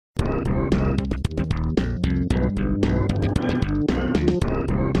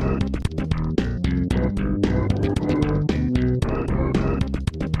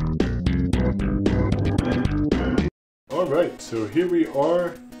So here we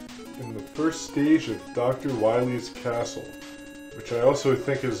are in the first stage of Dr. Wiley's castle, which I also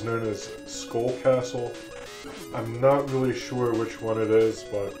think is known as Skull Castle. I'm not really sure which one it is,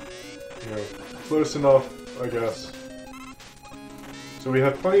 but, you know, close enough, I guess. So we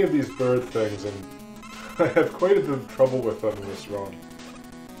have plenty of these bird things, and I had quite a bit of trouble with them in this run.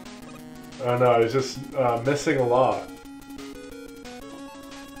 I don't know, I was just missing a lot.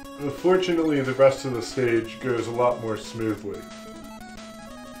 But fortunately, the rest of the stage goes a lot more smoothly.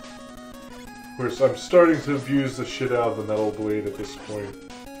 Of course, I'm starting to abuse the shit out of the metal blade at this point.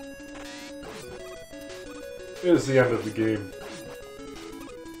 It is the end of the game.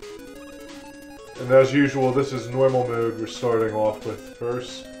 And as usual, this is normal mode we're starting off with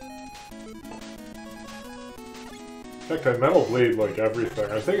first. In fact, I metal blade like everything.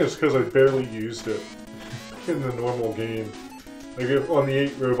 I think it's because I barely used it in the normal game. Like on the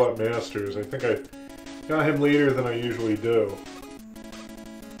 8 Robot Masters, I think I got him later than I usually do.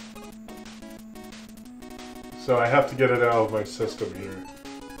 So I have to get it out of my system here.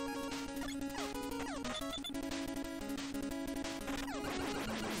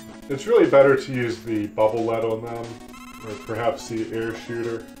 It's really better to use the bubble lead on them, or perhaps the air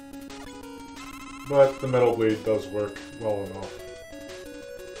shooter. But the metal blade does work well enough.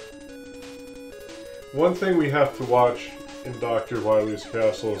 One thing we have to watch in Dr. Wiley's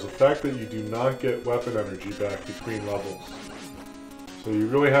castle is the fact that you do not get weapon energy back between levels. So you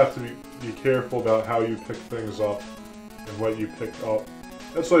really have to be careful about how you pick things up and what you pick up.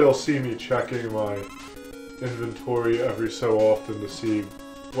 That's why you'll see me checking my inventory every so often to see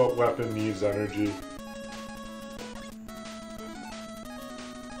what weapon needs energy.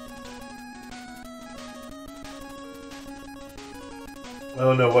 I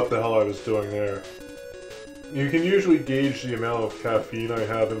don't know what the hell I was doing there. You can usually gauge the amount of caffeine I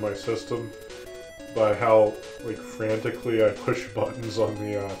have in my system by how, like, frantically I push buttons on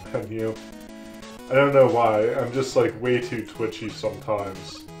the menu. I don't know why, I'm just, like, way too twitchy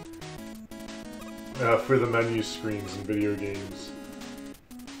sometimes for the menu screens in video games.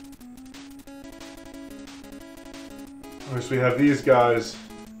 Of course, we have these guys.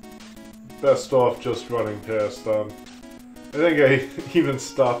 Best off just running past them. I think I even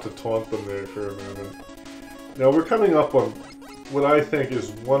stopped to taunt them there for a moment. Now we're coming up on what I think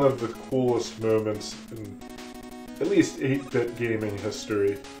is one of the coolest moments in at least 8-bit gaming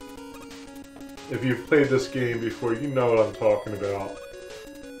history. If you've played this game before, you know what I'm talking about.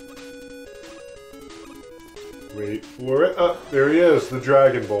 Wait for it. There he is, the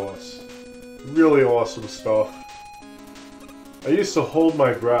Dragon Boss. Really awesome stuff. I used to hold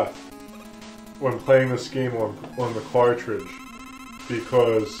my breath when playing this game on the cartridge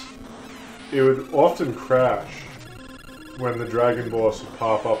because it would often crash when the Dragon Boss would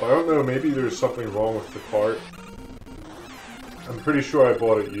pop up. I don't know, maybe there's something wrong with the cart. I'm pretty sure I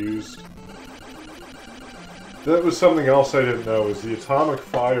bought it used. That was something else I didn't know, is the atomic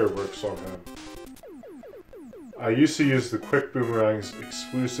fire works on him. I used to use the quick boomerangs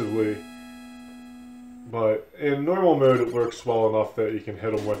exclusively, but in normal mode it works well enough that you can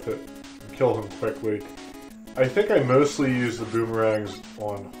hit him with it and kill him quickly. I think I mostly use the boomerangs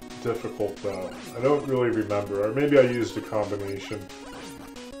on difficult though. I don't really remember, or maybe I used a combination.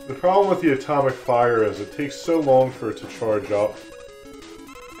 The problem with the atomic fire is it takes so long for it to charge up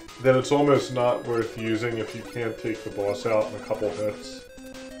that it's almost not worth using if you can't take the boss out in a couple hits.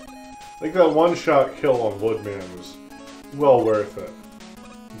 Like that one-shot kill on Woodman was well worth it.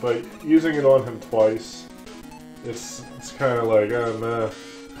 But using it on him twice, it's kind of like, oh man,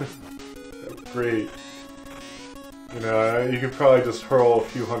 great. You know, you could probably just hurl a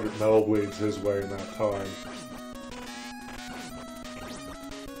few hundred metal blades his way in that time.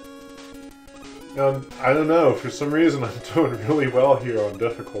 And I don't know, for some reason I'm doing really well here on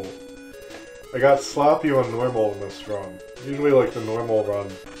difficult. I got sloppy on normal in this run. Usually like the normal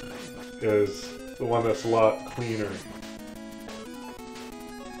run is the one that's a lot cleaner.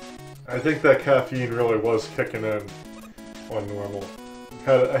 I think that caffeine really was kicking in on normal.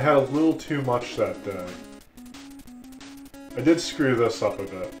 I had a little too much that day. I did screw this up a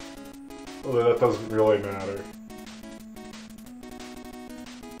bit, although that doesn't really matter.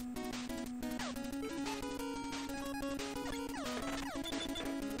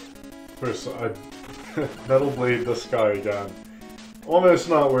 Of course, I metal blade this guy again. Almost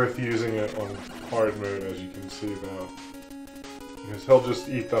not worth using it on hard mode, as you can see though, because he'll just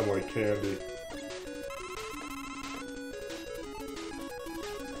eat them like candy.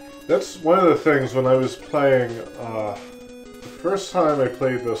 That's one of the things when I was playing, the first time I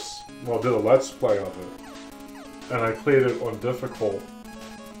played this, well, did a Let's Play of it, and I played it on difficult,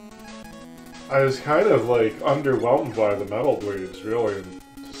 I was kind of like underwhelmed by the metal blades, really,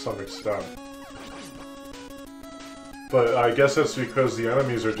 to some extent. But I guess that's because the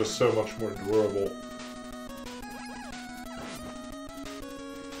enemies are just so much more durable.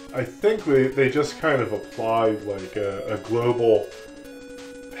 I think they just kind of applied like a global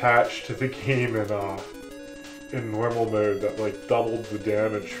patch to the game in normal mode that like doubled the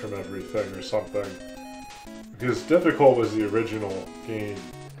damage from everything or something. Because difficult was the original game.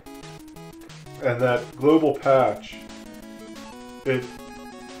 And that global patch, it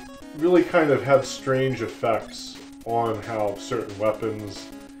really kind of had strange effects on how certain weapons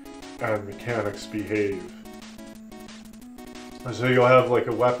and mechanics behave. So you'll have like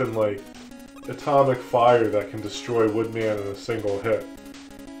a weapon like atomic fire that can destroy Woodman in a single hit.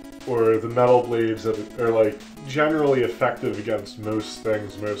 Or the metal blades that are like generally effective against most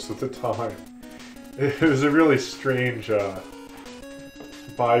things most of the time. It was a really strange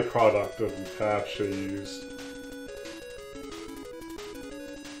byproduct of the patch they used.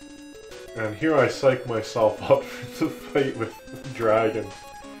 And here I psych myself up for the fight with the dragon.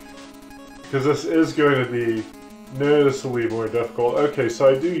 Because this is going to be noticeably more difficult. Okay, so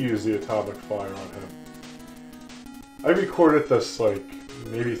I do use the atomic fire on him. I recorded this like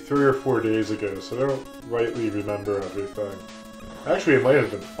maybe 3 or 4 days ago, so I don't rightly remember everything. Actually, it might have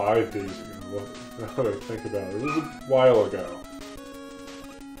been 5 days ago, now that I think about it. It was a while ago.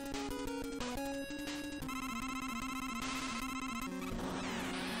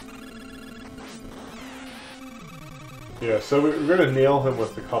 Yeah, so we're going to nail him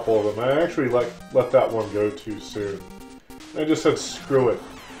with a couple of them. I actually let that one go too soon. I just said, screw it.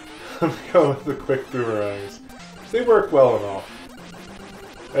 I'm going with the quick boomerangs. They work well enough.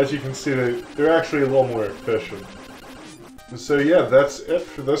 As you can see, they're actually a little more efficient. So yeah, that's it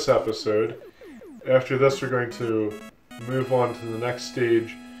for this episode. After this, we're going to move on to the next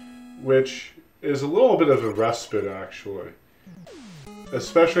stage, which is a little bit of a respite, actually.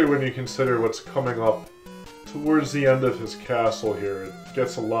 Especially when you consider what's coming up towards the end of his castle here. It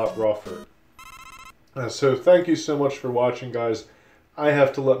gets a lot rougher. So thank you so much for watching, guys. I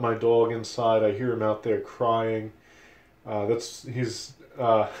have to let my dog inside. I hear him out there crying. He's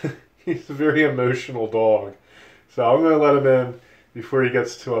he's a very emotional dog. So I'm going to let him in before he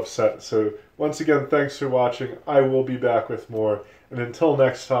gets too upset. So once again, thanks for watching. I will be back with more. And until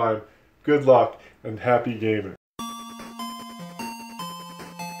next time, good luck and happy gaming.